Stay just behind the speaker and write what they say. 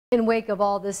In wake of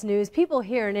all this news, people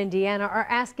here in Indiana are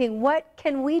asking, what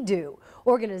can we do?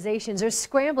 Organizations are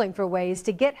scrambling for ways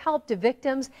to get help to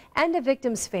victims and to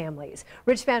victims' families.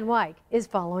 Rich Van Wyk is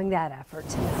following that effort.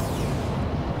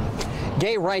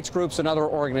 Gay rights groups and other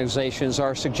organizations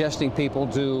are suggesting people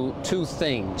do two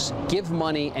things: give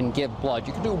money and give blood.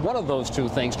 You can do one of those two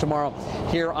things tomorrow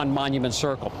here on Monument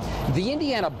Circle. The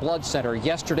Indiana Blood Center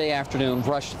yesterday afternoon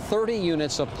rushed 30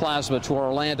 units of plasma to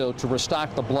Orlando to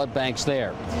restock the blood banks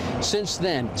there. Since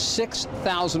then,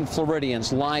 6,000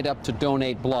 Floridians lined up to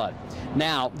donate blood.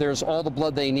 Now, there's all the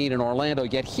blood they need in Orlando,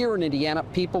 yet here in Indiana,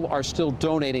 people are still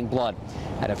donating blood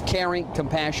out of caring,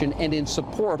 compassion, and in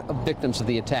support of victims of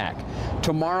the attack.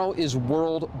 Tomorrow is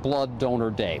World Blood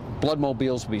Donor Day. Blood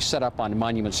mobiles will be set up on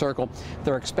Monument Circle.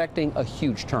 They're expecting a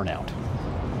huge turnout.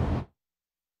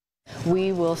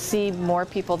 We will see more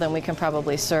people than we can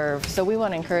probably serve, so we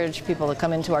want to encourage people to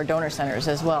come into our donor centers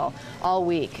as well all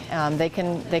week. They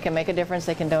can make a difference.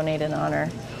 They can donate in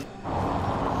honor.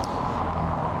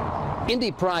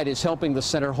 Indy Pride is helping the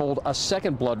center hold a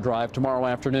second blood drive tomorrow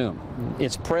afternoon.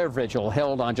 Its prayer vigil,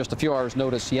 held on just a few hours'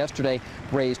 notice yesterday,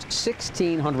 raised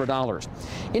 $1,600.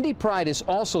 Indy Pride is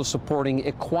also supporting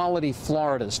Equality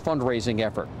Florida's fundraising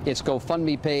effort. Its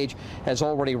GoFundMe page has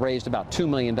already raised about $2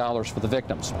 million for the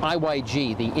victims.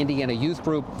 IYG, the Indiana Youth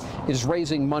Group, is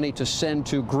raising money to send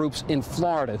to groups in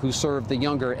Florida who serve the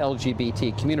younger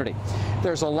LGBT community.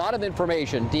 There's a lot of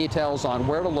information, details on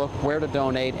where to look, where to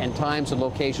donate, and times and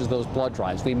locations of those blood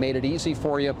drives. We made it easy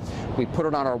for you. We put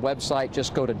it on our website.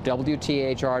 Just go to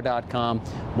WTHR.com.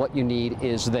 What you need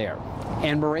is there.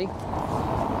 Anne Marie?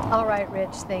 All right,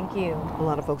 Rich, thank you. A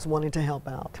lot of folks wanting to help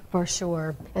out. For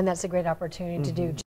sure, and that's a great opportunity to do.